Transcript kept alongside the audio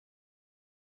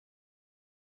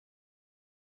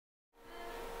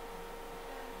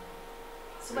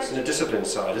It's in the discipline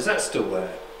side. Is that still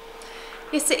there?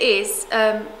 Yes, it is,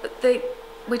 but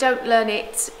we don't learn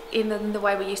it in the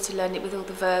way we used to learn it with all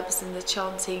the verbs and the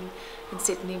chanting and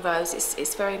Sydney Rose.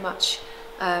 It's very much,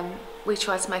 we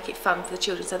try to make it fun for the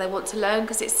children so they want to learn,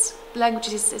 because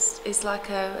languages is like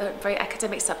a very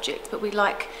academic subject, but we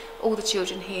like all the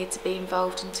children here to be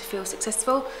involved and to feel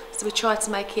successful, so we try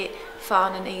to make it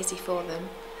fun and easy for them.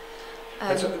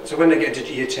 So when they get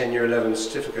to year 10, year 11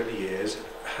 certificate years,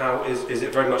 how is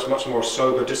it very much more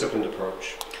sober, disciplined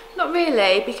approach? Not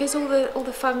really, because all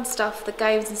the fun stuff, the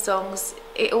games and songs,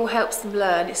 it all helps them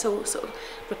learn. It's all sort of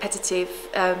repetitive,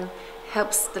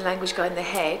 helps the language go in their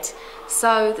head.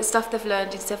 So the stuff they've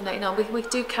learned in 7, 8, 9, we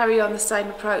do carry on the same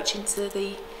approach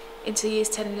into years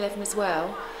 10 and 11 as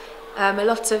well. A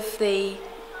lot of the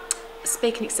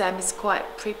speaking exam is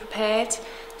quite pre-prepared,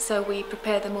 so we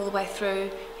prepare them all the way through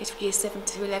years 7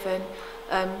 to 11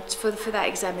 for that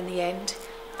exam in the end.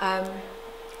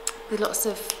 With lots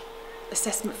of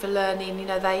assessment for learning, you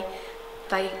know, they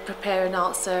prepare an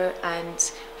answer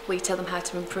and we tell them how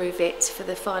to improve it for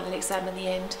the final exam in the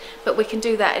end. But we can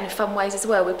do that in fun ways as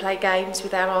well. We play games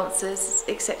with our answers,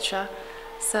 etc.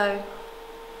 So.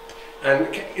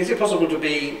 And is it possible to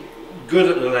be good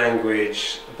at the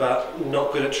language but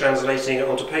not good at translating it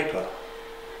onto paper?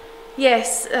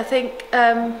 Yes, I think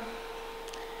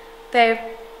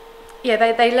they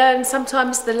learn,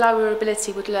 sometimes the lower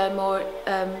ability would learn more,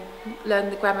 learn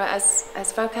the grammar as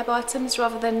vocab items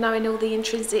rather than knowing all the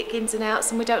intrinsic ins and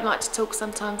outs, and we don't like to talk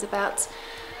sometimes about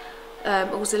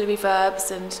auxiliary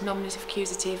verbs and nominative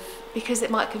accusative because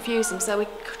it might confuse them, so we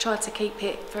try to keep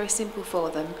it very simple for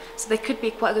them. So they could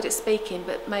be quite good at speaking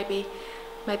but maybe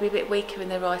a bit weaker in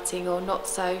their writing, or not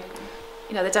so,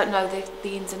 you know, they don't know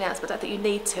the ins and outs, but I think you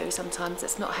need to sometimes.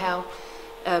 That's not how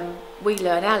we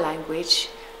learn our language.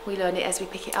 We learn it as we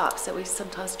pick it up, so we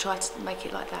sometimes try to make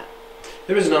it like that.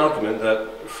 There is an argument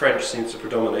that French seems to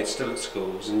predominate still at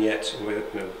schools, and yet with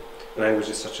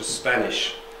languages such as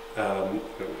Spanish,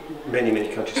 many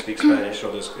countries speak Spanish,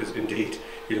 others indeed.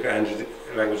 You look at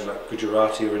languages like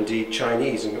Gujarati or indeed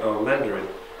Chinese or Mandarin.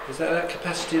 Is there that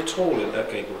capacity at all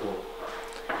at Gable Hall?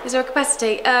 Is there a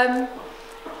capacity?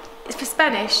 For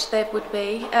Spanish there would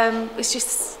be, it's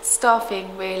just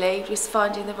staffing really, just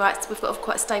finding the right, we've got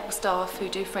quite a stable staff who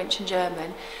do French and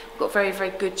German. We've got very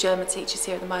good German teachers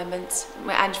here at the moment,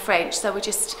 and French, so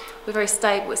we're very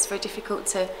stable. It's very difficult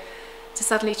to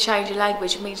suddenly change a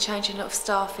language and mean changing a lot of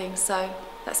staffing, so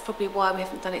that's probably why we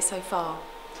haven't done it so far.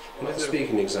 And with the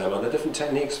speaking exam, are there different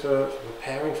techniques for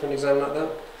preparing for an exam like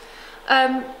that?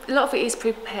 A lot of it is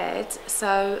pre-prepared,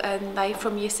 so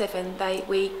from year 7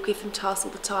 we give them tasks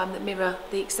all the time that mirror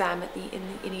the exam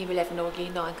in year 11 or year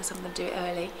 9, because some of them do it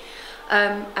early.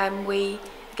 And we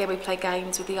play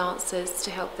games with the answers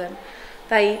to help them.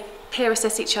 They peer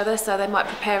assess each other, so they might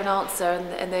prepare an answer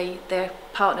and their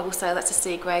partner will say that's a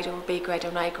C grade or a B grade or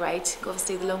an A grade.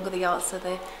 Obviously the longer the answer,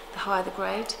 the higher the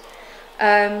grade.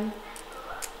 And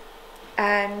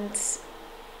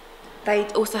they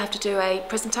also have to do a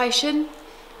presentation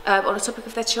on a topic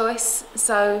of their choice,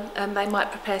 so they might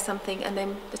prepare something and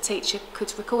then the teacher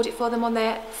could record it for them on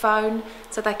their phone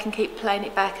so they can keep playing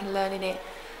it back and learning it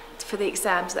for the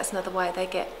exam. So that's another way they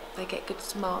get good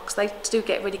marks. They do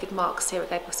get really good marks here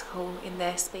at Gable Hall in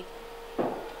their speaking.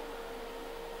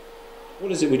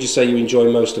 What is it, would you say, you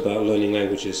enjoy most about learning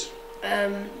languages?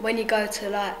 When you go to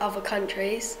like other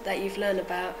countries that you've learned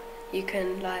about, you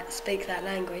can like speak that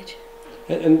language.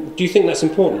 And do you think that's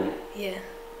important? Yeah.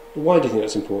 Why do you think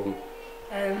that's important?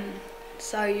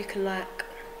 So you can like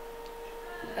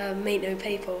meet new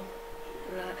people,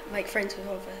 and, like make friends with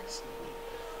others.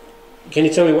 Can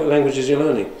you tell me what languages you're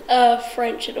learning?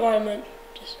 French at the moment.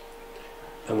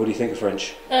 And what do you think of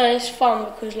French? It's fun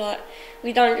because like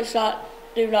we don't just like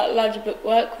do like loads of book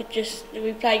work.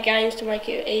 We play games to make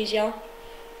it easier.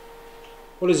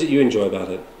 What is it you enjoy about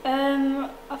it?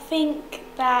 I think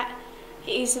that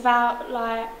it is about,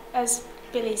 like, as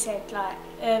Billy said, like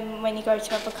when you go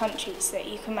to other countries that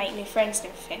you can make new friends and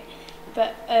everything.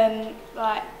 But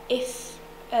like if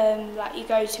like you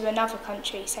go to another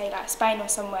country, say like Spain or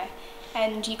somewhere,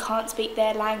 and you can't speak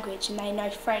their language and they know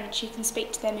French, you can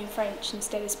speak to them in French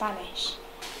instead of Spanish.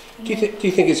 Do you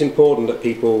think it's important that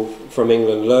people from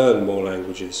England learn more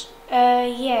languages?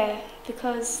 Yeah,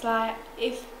 because like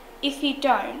if you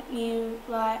don't, you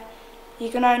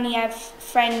can only have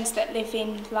friends that live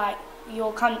in like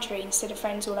your country instead of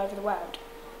friends all over the world.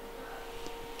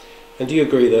 And do you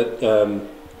agree that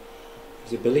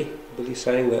is it Billy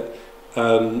saying that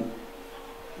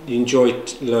you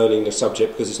enjoyed learning the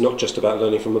subject because it's not just about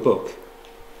learning from a book?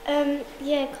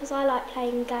 Yeah, because I like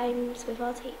playing games with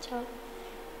our teacher.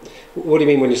 What do you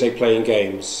mean when you say playing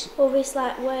games? Well, it's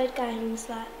like word games,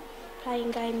 like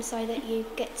playing games so that you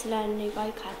get to learn new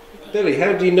vocab and things. Billy,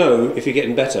 how do you know if you're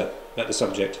getting better at the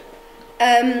subject?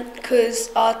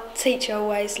 Because our teacher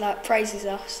always like praises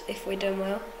us if we're doing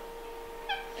well.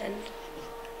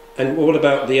 And what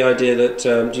about the idea that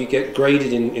do you get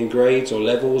graded in grades or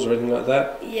levels or anything like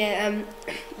that? Yeah,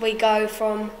 we go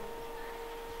from,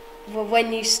 well,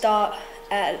 when you start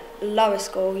at lower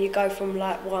school, you go from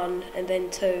like 1 and then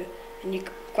 2, and you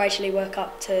gradually work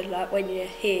up to like when you're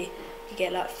here, you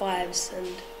get like 5s and.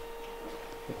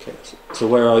 Okay, so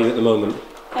where are you at the moment?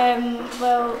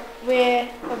 Well, we're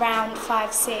around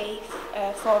 5C,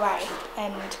 4A,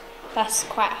 and that's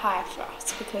quite high for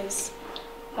us because,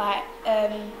 like,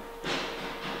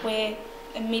 we're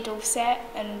a middle set,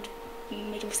 and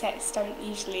middle sets don't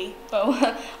usually.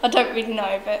 Well, I don't really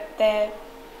know, but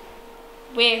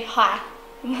we're high.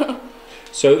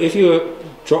 So, if you were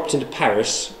dropped into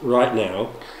Paris right now,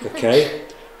 okay,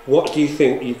 what do you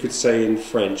think you could say in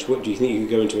French? What do you think you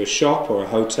could go into a shop or a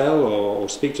hotel or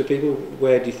speak to people?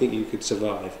 Where do you think you could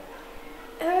survive?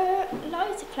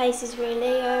 Loads of places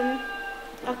really.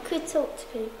 I could talk to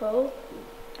people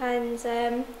and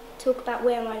talk about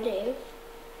where I live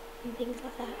and things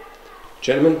like that.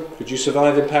 Gentlemen, could you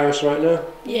survive in Paris right now?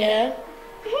 Yeah.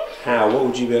 How? What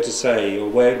would you be able to say? Or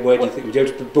where do you think? Would you be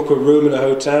able to book a room in a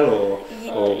hotel or?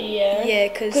 Yeah. Yeah,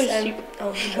 because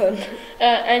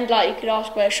and like you could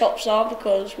ask where shops are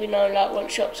because we know like what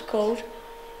shops are called.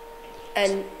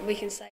 and we can say.